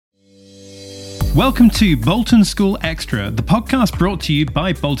Welcome to Bolton School Extra, the podcast brought to you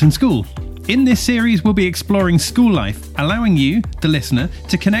by Bolton School. In this series, we'll be exploring school life, allowing you, the listener,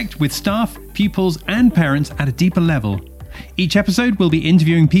 to connect with staff, pupils, and parents at a deeper level. Each episode, we'll be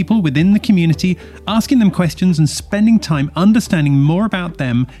interviewing people within the community, asking them questions and spending time understanding more about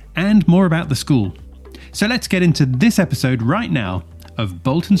them and more about the school. So let's get into this episode right now of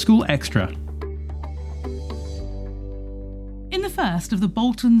Bolton School Extra. In the first of the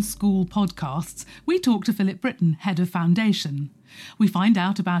Bolton School podcasts, we talk to Britton, Head of Foundation. We find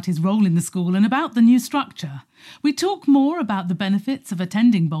out about his role in the school and about the new structure. We talk more about the benefits of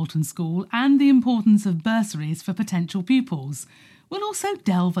attending Bolton School and the importance of bursaries for potential pupils. We'll also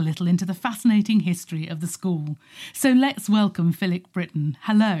delve a little into the fascinating history of the school. So let's welcome Britton.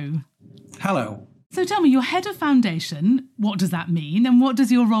 Hello. Hello. So tell me, you're Head of Foundation. What does that mean and what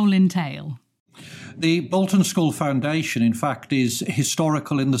does your role entail? The Bolton School Foundation, in fact, is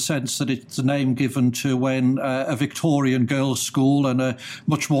historical in the sense that it's the name given to when a Victorian girls' school and a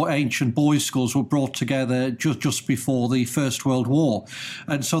much more ancient boys' schools were brought together just before the First World War.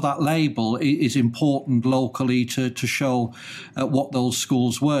 And so that label is important locally to show what those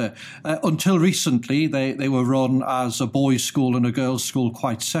schools were. Until recently, they were run as a boys' school and a girls' school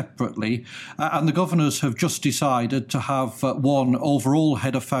quite separately. And the governors have just decided to have one overall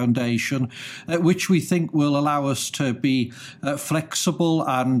head of foundation, which we think will allow us to be flexible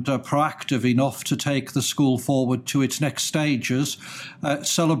and proactive enough to take the school forward to its next stages,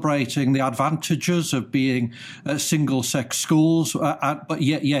 celebrating the advantages of being single-sex schools, but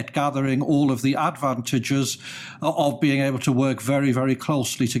yet gathering all of the advantages of being able to work very, very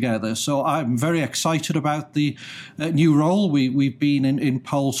closely together. So I'm very excited about the new role. We've been in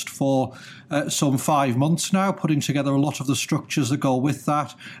post for some 5 months now, putting together a lot of the structures that go with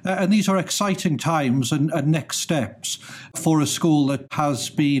that. And these are exciting times and next steps for a school that has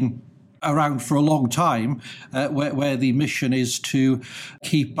been around for a long time, where the mission is to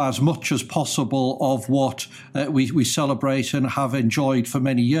keep as much as possible of what we celebrate and have enjoyed for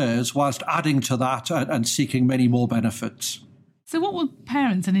many years, whilst adding to that and seeking many more benefits. So what will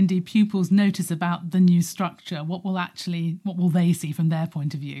parents and indeed pupils notice about the new structure? What will they see from their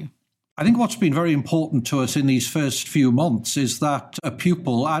point of view? I think what's been very important to us in these first few months is that a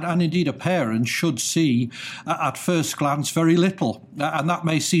pupil and indeed a parent should see at first glance very little. And that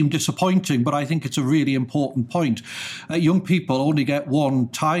may seem disappointing, but I think it's a really important point. Young people only get one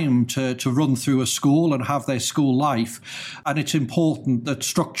time to run through a school and have their school life. And it's important that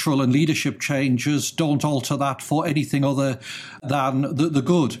structural and leadership changes don't alter that for anything other than the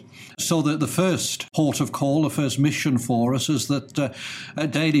good. So that the first port of call, the first mission for us is that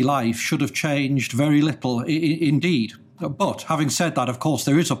daily life should have changed very little indeed. But having said that, of course,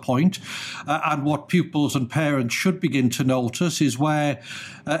 there is a point, and what pupils and parents should begin to notice is where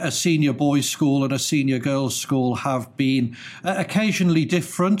a senior boys' school and a senior girls' school have been occasionally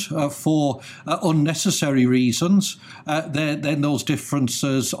different for unnecessary reasons, then those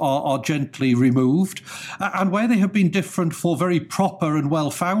differences are gently removed. And where they have been different for very proper and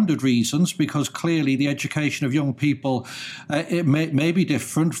well-founded reasons, because clearly the education of young people it may be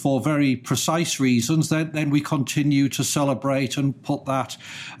different for very precise reasons, then we continue to celebrate and put that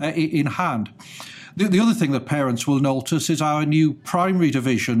in hand. The other thing that parents will notice is our new primary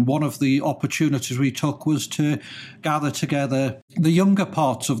division. One of the opportunities we took was to gather together the younger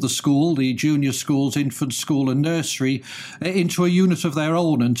parts of the school, the junior schools, infant school and nursery, into a unit of their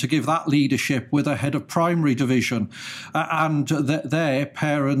own and to give that leadership with a head of primary division. And their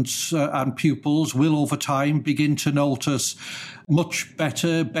parents and pupils will over time begin to notice much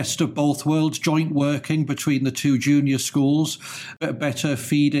better, best of both worlds, joint working between the two junior schools, better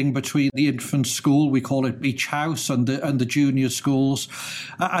feeding between the infant school, we call it Beach House, and the junior schools,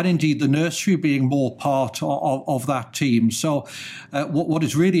 and indeed the nursery being more part of that team. So what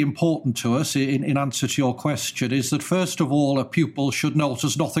is really important to us in answer to your question is that first of all, a pupil should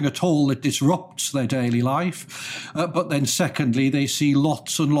notice nothing at all that disrupts their daily life. But then secondly, they see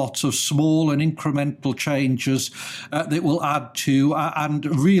lots and lots of small and incremental changes that will add to and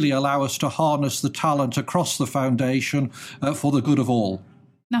really allow us to harness the talent across the foundation for the good of all.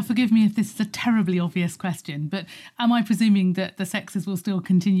 Now, forgive me if this is a terribly obvious question, but am I presuming that the sexes will still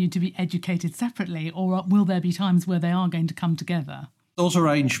continue to be educated separately, or will there be times where they are going to come together? Those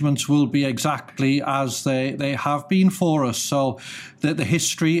arrangements will be exactly as they have been for us. So the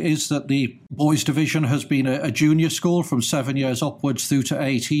history is that the boys division has been a junior school from 7 years upwards through to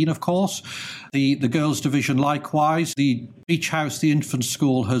 18, of course. The girls division likewise. The Beach House, the infant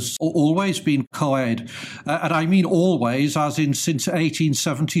school, has always been co-ed. And I mean always, as in since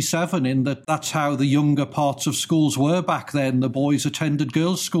 1877, in that's how the younger parts of schools were back then. The boys attended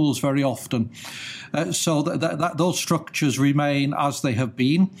girls' schools very often. So those structures remain as they have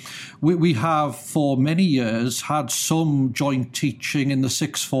been. We have for many years had some joint teaching in the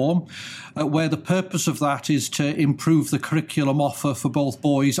sixth form, where the purpose of that is to improve the curriculum offer for both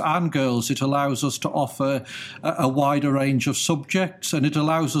boys and girls. It allows us to offer a wider range of subjects, and it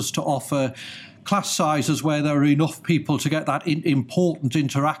allows us to offer class sizes where there are enough people to get that important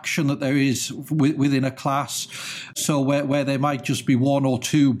interaction that there is within a class. So where there might just be one or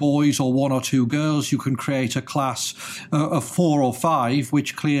two boys or one or two girls, you can create a class of 4 or 5,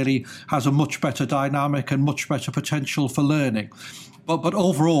 which clearly has a much better dynamic and much better potential for learning. But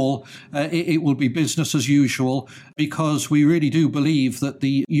overall, it will be business as usual, because we really do believe that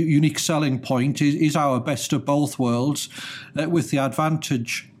the unique selling point is our best of both worlds, with the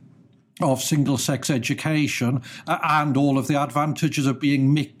advantage of single-sex education and all of the advantages of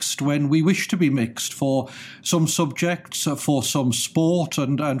being mixed when we wish to be mixed for some subjects, for some sport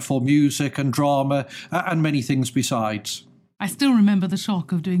and for music and drama and many things besides. I still remember the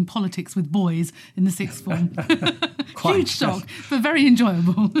shock of doing politics with boys in the sixth form. Huge shock, but very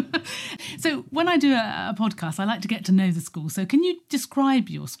enjoyable. So when I do a podcast, I like to get to know the school. So can you describe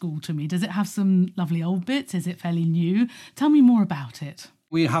your school to me? Does it have some lovely old bits? Is it fairly new? Tell me more about it.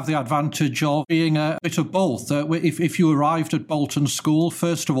 We have the advantage of being a bit of both. If you arrived at Bolton School,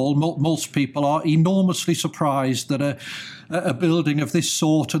 first of all, most people are enormously surprised that a building of this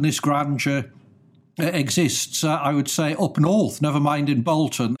sort and this grandeur exists, I would say, up north, never mind in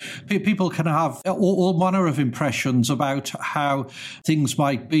Bolton. People can have all manner of impressions about how things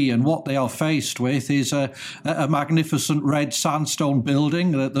might be, and what they are faced with is a magnificent red sandstone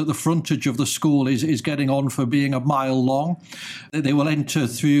building. The frontage of the school is getting on for being 1 mile long. They will enter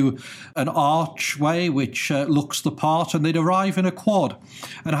through an archway which looks the part, and they'd arrive in a quad.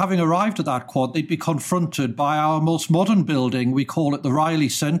 And having arrived at that quad, they'd be confronted by our most modern building. We call it the Riley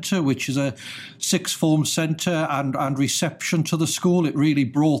Centre, which is a sixth form centre and reception to the school. It really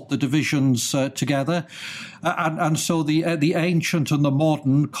brought the divisions together. And so the ancient and the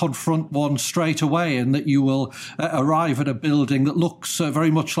modern confront one straight away, in that you will arrive at a building that looks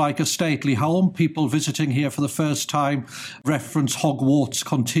very much like a stately home. People visiting here for the first time reference Hogwarts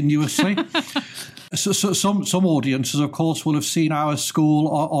continuously. So some audiences, of course, will have seen our school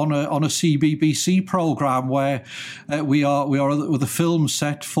on a CBBC programme where we are with a film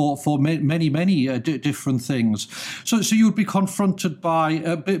set for many different things. So you would be confronted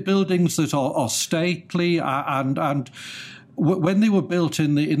by buildings that are stately and when they were built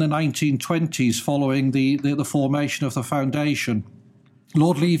in the 1920s, following the formation of the foundation,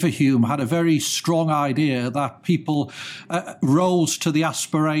 Lord Leverhulme had a very strong idea that people rose to the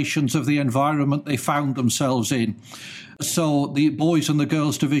aspirations of the environment they found themselves in. So the boys and the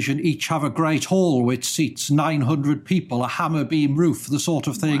girls division each have a great hall which seats 900 people, a hammer beam roof, the sort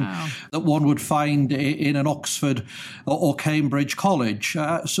of thing that one would find in an Oxford or Cambridge college.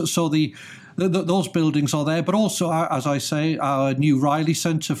 Those buildings are there, but also, as I say, our new Riley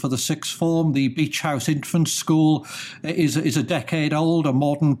Centre for the sixth form, the Beach House Infant School is a decade old, a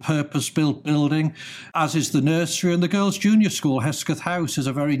modern purpose-built building, as is the nursery, and the Girls' Junior School, Hesketh House, is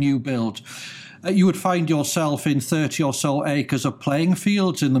a very new build. You would find yourself in 30 or so acres of playing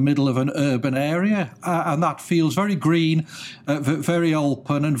fields in the middle of an urban area, and that feels very green, very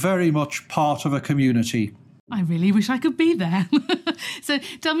open, and very much part of a community. I really wish I could be there. So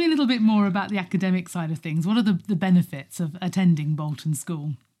tell me a little bit more about the academic side of things. What are the benefits of attending Bolton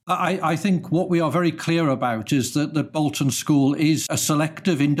School? I think what we are very clear about is that Bolton School is a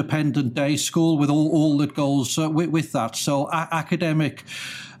selective independent day school with all that goes with that. So academic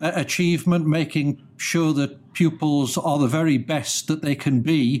achievement, making sure that pupils are the very best that they can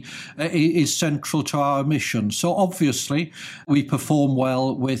be, is central to our mission. So obviously we perform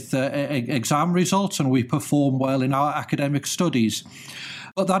well with exam results, and we perform well in our academic studies.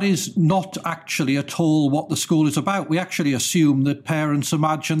 But that is not actually at all what the school is about. We actually assume that parents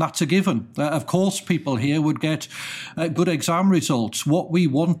imagine that's a given. Of course, people here would get good exam results. What we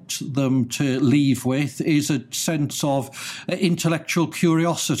want them to leave with is a sense of intellectual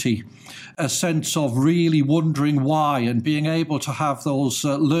curiosity, a sense of really wondering why, and being able to have those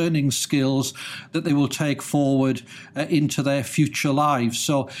learning skills that they will take forward into their future lives.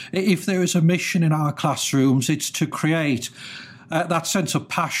 So if there is a mission in our classrooms, it's to create that sense of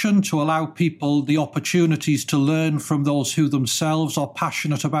passion to allow people the opportunities to learn from those who themselves are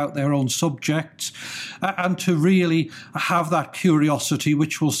passionate about their own subjects, and to really have that curiosity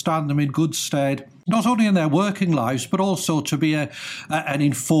which will stand them in good stead, not only in their working lives, but also to be an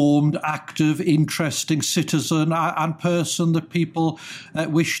informed, active, interesting citizen and person that people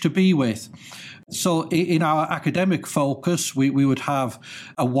wish to be with. So in our academic focus, we would have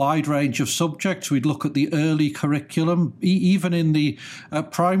a wide range of subjects. We'd look at the early curriculum, even in the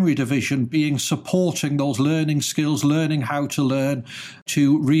primary division, supporting those learning skills, learning how to learn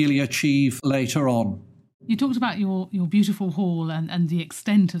to really achieve later on. You talked about your beautiful hall and the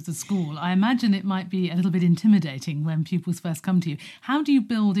extent of the school. I imagine it might be a little bit intimidating when pupils first come to you. How do you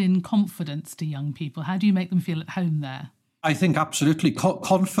build in confidence to young people? How do you make them feel at home there? I think absolutely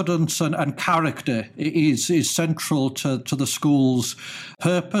confidence and character is central to the school's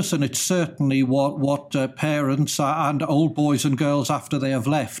purpose, and it's certainly what parents and old boys and girls after they have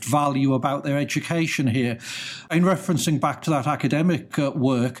left value about their education here. In referencing back to that academic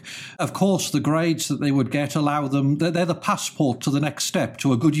work, of course the grades that they would get allow them, they're the passport to the next step,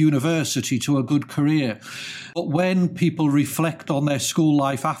 to a good university, to a good career. But when people reflect on their school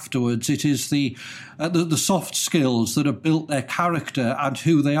life afterwards, it is the soft skills that have built their character and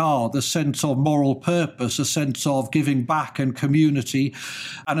who they are, the sense of moral purpose, a sense of giving back and community,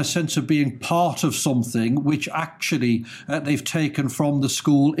 and a sense of being part of something which actually they've taken from the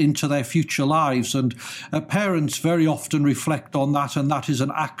school into their future lives. And parents very often reflect on that, and that is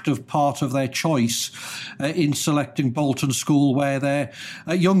an active part of their choice in selecting Bolton School, where their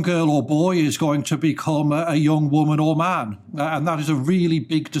young girl or boy is going to become a young woman or man. And that is a really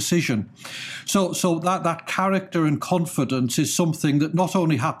big decision. So that character and confidence is something that not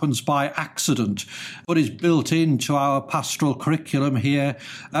only happens by accident, but is built into our pastoral curriculum here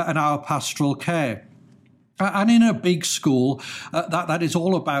and our pastoral care. And in a big school, that is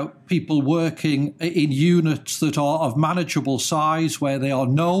all about people working in units that are of manageable size, where they are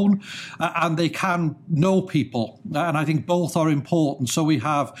known and they can know people. And I think both are important. So we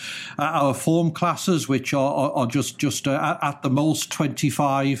have our form classes, which are just at the most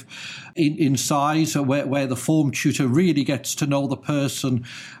 25 in size, where the form tutor really gets to know the person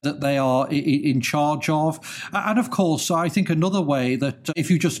that they are in charge of. And of course, I think another way that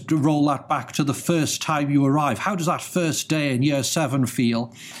if you just roll that back to the first time you arrive, how does that first day in Year 7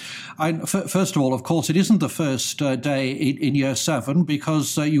 feel? First of all, of course, it isn't the first day in Year 7,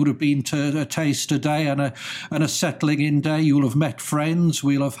 because you would have been to a taster day and a settling in day. You'll have met friends.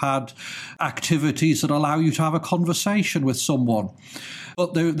 We'll have had activities that allow you to have a conversation with someone.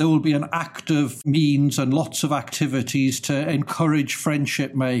 But there will be an active means and lots of activities to encourage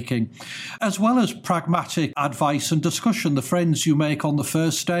friendship making, as well as pragmatic advice and discussion. The friends you make on the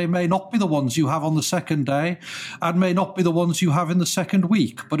first day may not be the ones you have on the second day, and may not be the ones you have in the second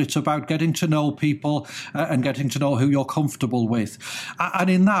week, but it's about getting to know people and getting to know who you're comfortable with. And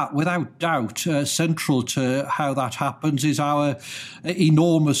in that, without doubt, central to how that happens is our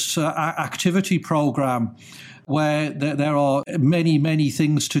enormous activity programme, where there are many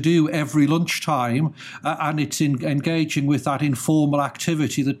things to do every lunchtime, and it's engaging with that informal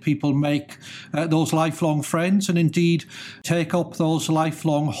activity that people make those lifelong friends and indeed take up those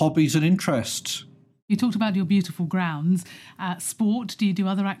lifelong hobbies and interests. You talked about your beautiful grounds. Sport, do you do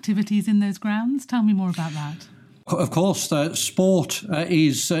other activities in those grounds? Tell me more about that. Of course, sport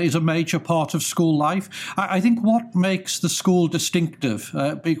is a major part of school life. I think what makes the school distinctive,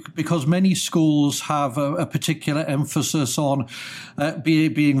 because many schools have a particular emphasis on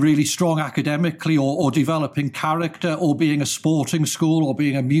being really strong academically, or developing character, or being a sporting school, or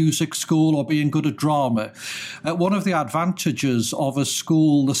being a music school, or being good at drama. One of the advantages of a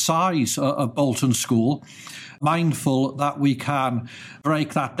school the size of Bolton School, mindful that we can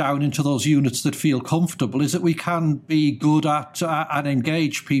break that down into those units that feel comfortable, is that we can be good at and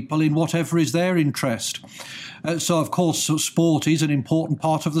engage people in whatever is their interest. So, of course, sport is an important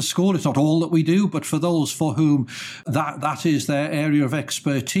part of the school. It's not all that we do, but for those for whom that is their area of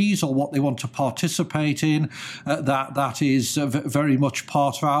expertise or what they want to participate in, that is very much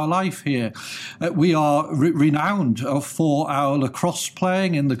part of our life here. We are renowned for our lacrosse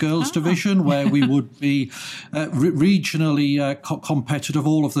playing in the girls' division, where we would be regionally competitive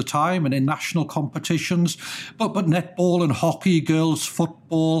all of the time and in national competitions. But netball and hockey, girls'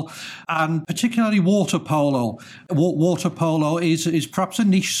 football, and particularly water polo. Water polo is perhaps a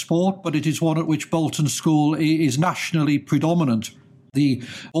niche sport, but it is one at which Bolton School is nationally predominant. The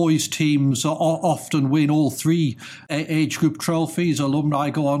boys' teams often win all three age group trophies.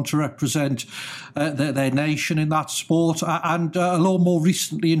 Alumni go on to represent their nation in that sport. And although more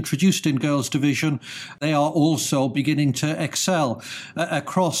recently introduced in girls' division, they are also beginning to excel.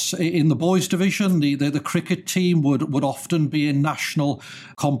 Across in the boys' division, the cricket team would often be in national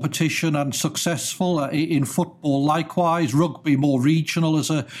competition and successful. In football, likewise. Rugby more regional as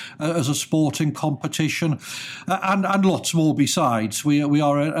a sporting competition. And lots more besides. We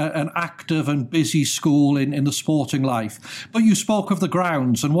are an active and busy school in the sporting life. But you spoke of the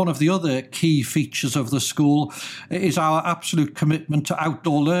grounds, and one of the other key features of the school is our absolute commitment to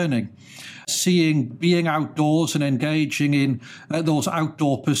outdoor learning. Being outdoors and engaging in those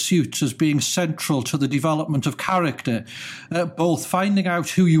outdoor pursuits as being central to the development of character, both finding out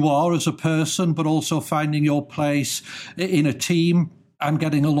who you are as a person, but also finding your place in a team and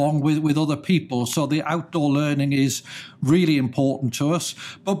getting along with other people. So the outdoor learning is really important to us,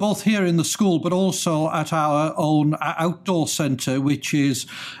 but both here in the school, but also at our own outdoor centre, which is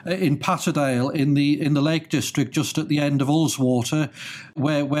in Patterdale in the Lake District, just at the end of Ullswater,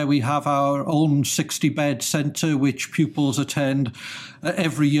 where we have our own 60-bed centre, which pupils attend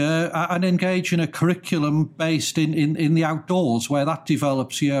every year and engage in a curriculum based in the outdoors, where that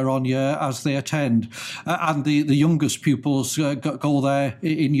develops year on year as they attend. And the youngest pupils go there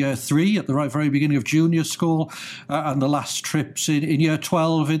in year 3 at the very beginning of junior school, and the last trips in year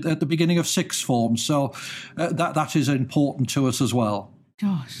 12 at the beginning of sixth form. So that is important to us as well.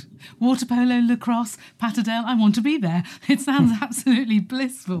 Gosh, water polo, lacrosse, Patterdale, I want to be there. It sounds absolutely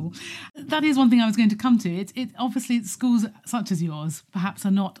blissful. That is one thing I was going to come to. Obviously, schools such as yours perhaps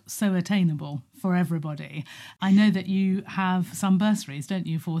are not so attainable for everybody. I know that you have some bursaries, don't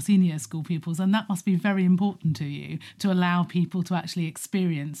you, for senior school pupils, and that must be very important to you to allow people to actually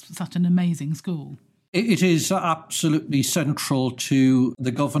experience such an amazing school. It is absolutely central to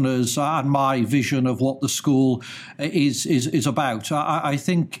the governor's and my vision of what the school is about. I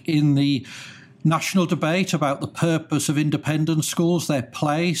think in the national debate about the purpose of independent schools, their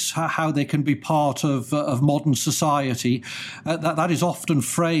place, how they can be part of modern society, that is often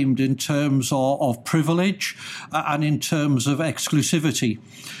framed in terms of privilege and in terms of exclusivity.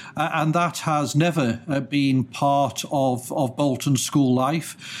 And that has never been part of Bolton school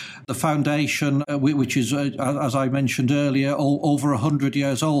life. The foundation, which is, as I mentioned earlier, over 100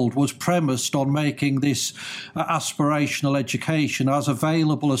 years old, was premised on making this aspirational education as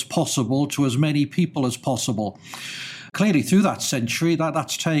available as possible to as many people as possible. Clearly, through that century,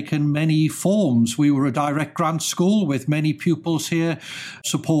 that's taken many forms. We were a direct grant school with many pupils here,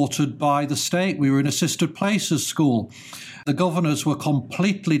 supported by the state. We were an assisted places school. The governors were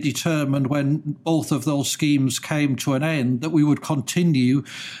completely determined when both of those schemes came to an end that we would continue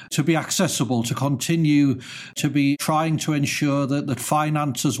to be accessible, to continue to be trying to ensure that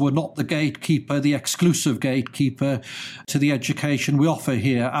finances were not the gatekeeper, the exclusive gatekeeper to the education we offer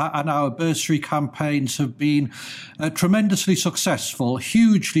here. And our bursary campaigns have been tremendously successful,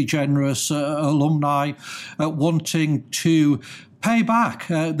 hugely generous alumni wanting to pay back.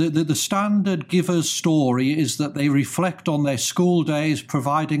 The standard giver's story is that they reflect on their school days,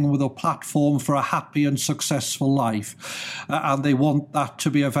 providing with a platform for a happy and successful life. And they want that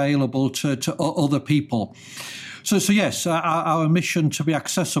to be available to other people. So yes, our mission to be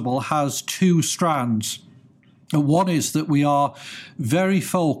accessible has two strands. One is that we are very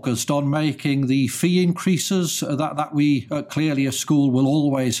focused on making the fee increases that we clearly a school will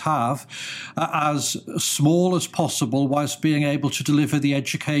always have as small as possible, whilst being able to deliver the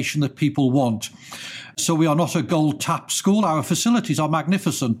education that people want. So we are not a gold tap school. Our facilities are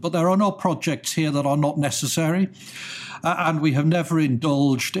magnificent, but there are no projects here that are not necessary. And we have never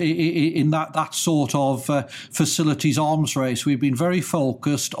indulged in that sort of facilities arms race. We've been very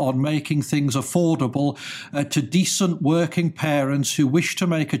focused on making things affordable to decent working parents who wish to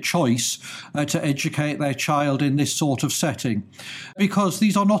make a choice to educate their child in this sort of setting. Because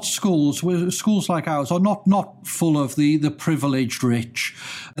these are not schools like ours are not full of the privileged rich.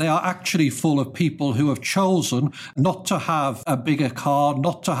 They are actually full of people who have chosen not to have a bigger car,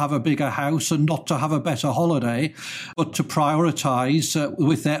 not to have a bigger house, and not to have a better holiday, but to prioritise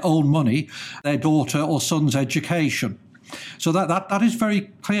with their own money their daughter or son's education. So that is very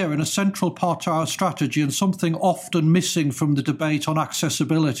clear and a central part to our strategy, and something often missing from the debate on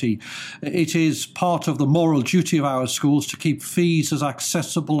accessibility. It is part of the moral duty of our schools to keep fees as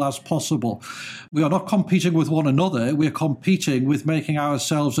accessible as possible. We are not competing with one another, we're competing with making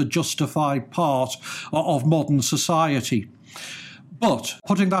ourselves a justified part of modern society. But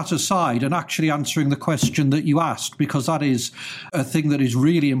putting that aside and actually answering the question that you asked, because that is a thing that is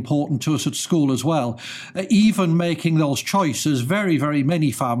really important to us at school as well, even making those choices, very, very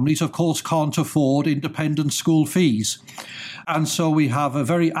many families, of course, can't afford independent school fees. And so we have a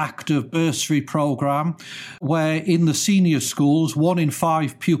very active bursary programme where in the senior schools, 1 in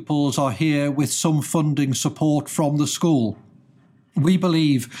 5 pupils are here with some funding support from the school. We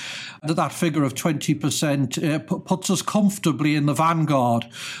believe that figure of 20% puts us comfortably in the vanguard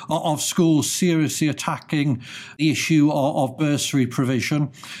of schools seriously attacking the issue of bursary provision.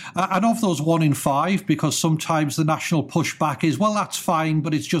 And of those 1 in 5, because sometimes the national pushback is, well, that's fine,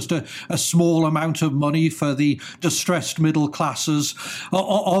 but it's just a small amount of money for the distressed middle classes.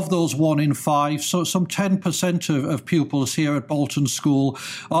 Of those 1 in 5, so some 10% of pupils here at Bolton School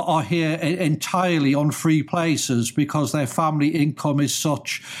are here entirely on free places because their family income is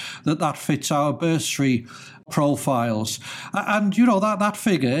such that fits our bursary profiles. And, that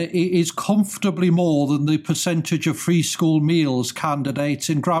figure is comfortably more than the percentage of free school meals candidates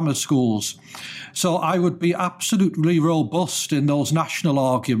in grammar schools. So I would be absolutely robust in those national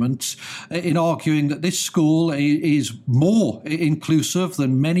arguments in arguing that this school is more inclusive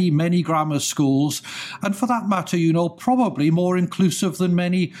than many, many grammar schools. And for that matter, probably more inclusive than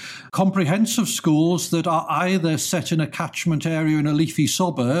many comprehensive schools that are either set in a catchment area in a leafy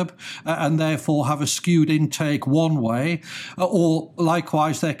suburb and therefore have a skewed intake one way, or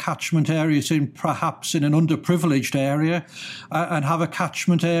likewise their catchment areas perhaps in an underprivileged area and have a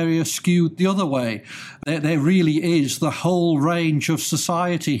catchment area skewed the other way. There really is the whole range of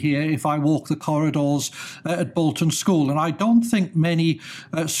society here if I walk the corridors at Bolton School, and I don't think many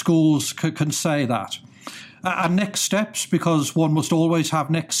schools can say that. And next steps, because one must always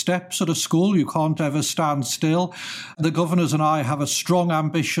have next steps at a school, you can't ever stand still. The governors and I have a strong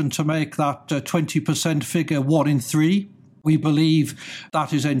ambition to make that 20% figure 1 in 3. We believe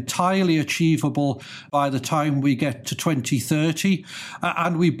that is entirely achievable by the time we get to 2030,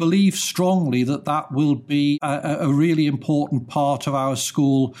 and we believe strongly that will be a really important part of our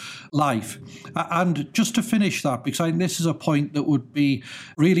school life. And just to finish that, because I think this is a point that would be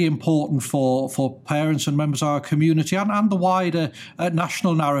really important for parents and members of our community and the wider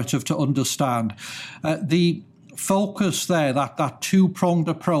national narrative to understand. The focus there, that two-pronged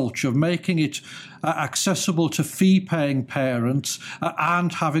approach of making it accessible to fee-paying parents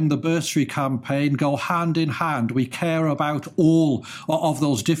and having the bursary campaign go hand in hand. We care about all of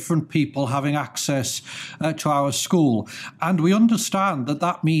those different people having access to our school. And we understand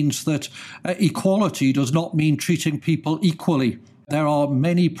that means that equality does not mean treating people equally. There are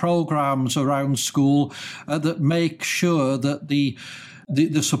many programs around school that make sure that the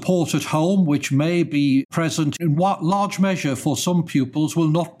support at home, which may be present in large measure for some pupils, will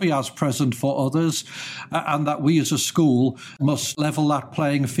not be as present for others, and that we as a school must level that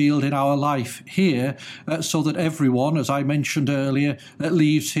playing field in our life here so that everyone, as I mentioned earlier,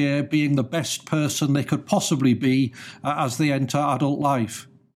 leaves here being the best person they could possibly be as they enter adult life.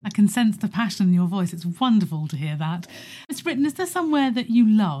 I can sense the passion in your voice. It's wonderful to hear that. Mr. Britton, is there somewhere that you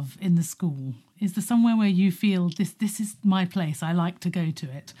love in the school? Is there somewhere where you feel this is my place, I like to go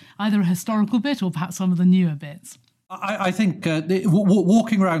to it? Either a historical bit or perhaps some of the newer bits? I think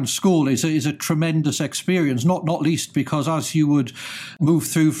walking around school is a tremendous experience, not least because as you would move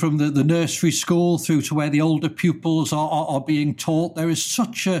through from the nursery school through to where the older pupils are being taught, there is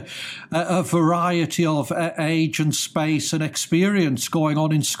such a variety of age and space and experience going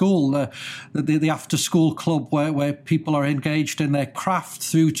on in school. The after-school club where people are engaged in their craft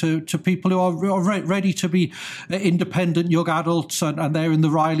through to people who are ready to be independent young adults, and they're in the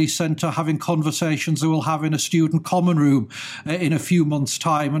Riley Centre having conversations they will have in a student common room in a few months'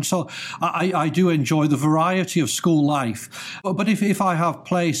 time. And so I do enjoy the variety of school life. But if I have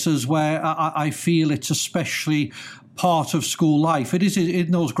places where I feel it's especially part of school life, it is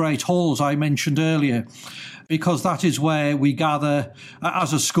in those great halls I mentioned earlier, because that is where we gather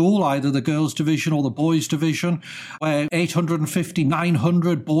as a school, either the girls' division or the boys' division, where 850,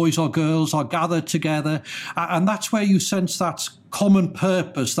 900 boys or girls are gathered together. And that's where you sense that common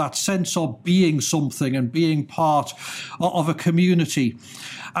purpose, that sense of being something and being part of a community.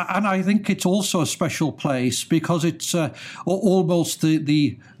 And I think it's also a special place because it's almost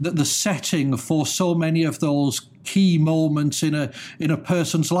the setting for so many of those key moments in a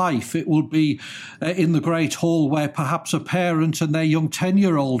person's life. It will be in the Great Hall where perhaps a parent and their young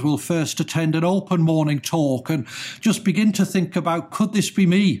 10-year-old will first attend an open morning talk and just begin to think about, could this be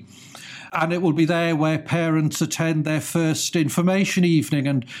me? And it will be there where parents attend their first information evening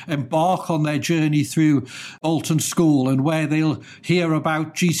and embark on their journey through Bolton School, and where they'll hear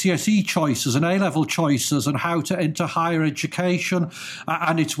about GCSE choices and A-level choices and how to enter higher education.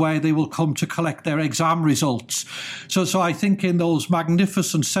 And it's where they will come to collect their exam results. So I think in those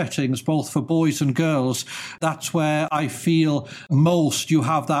magnificent settings, both for boys and girls, that's where I feel most you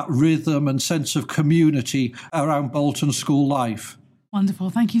have that rhythm and sense of community around Bolton School life. Wonderful.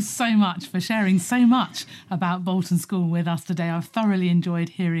 Thank you so much for sharing so much about Bolton School with us today. I've thoroughly enjoyed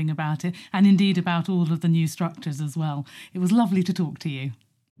hearing about it, and indeed about all of the new structures as well. It was lovely to talk to you.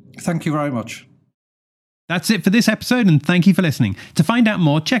 Thank you very much. That's it for this episode, and thank you for listening. To find out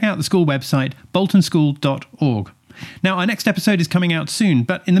more, check out the school website, boltonschool.org. Now, our next episode is coming out soon,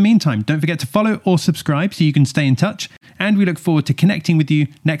 but in the meantime, don't forget to follow or subscribe so you can stay in touch, and we look forward to connecting with you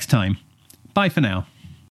next time. Bye for now.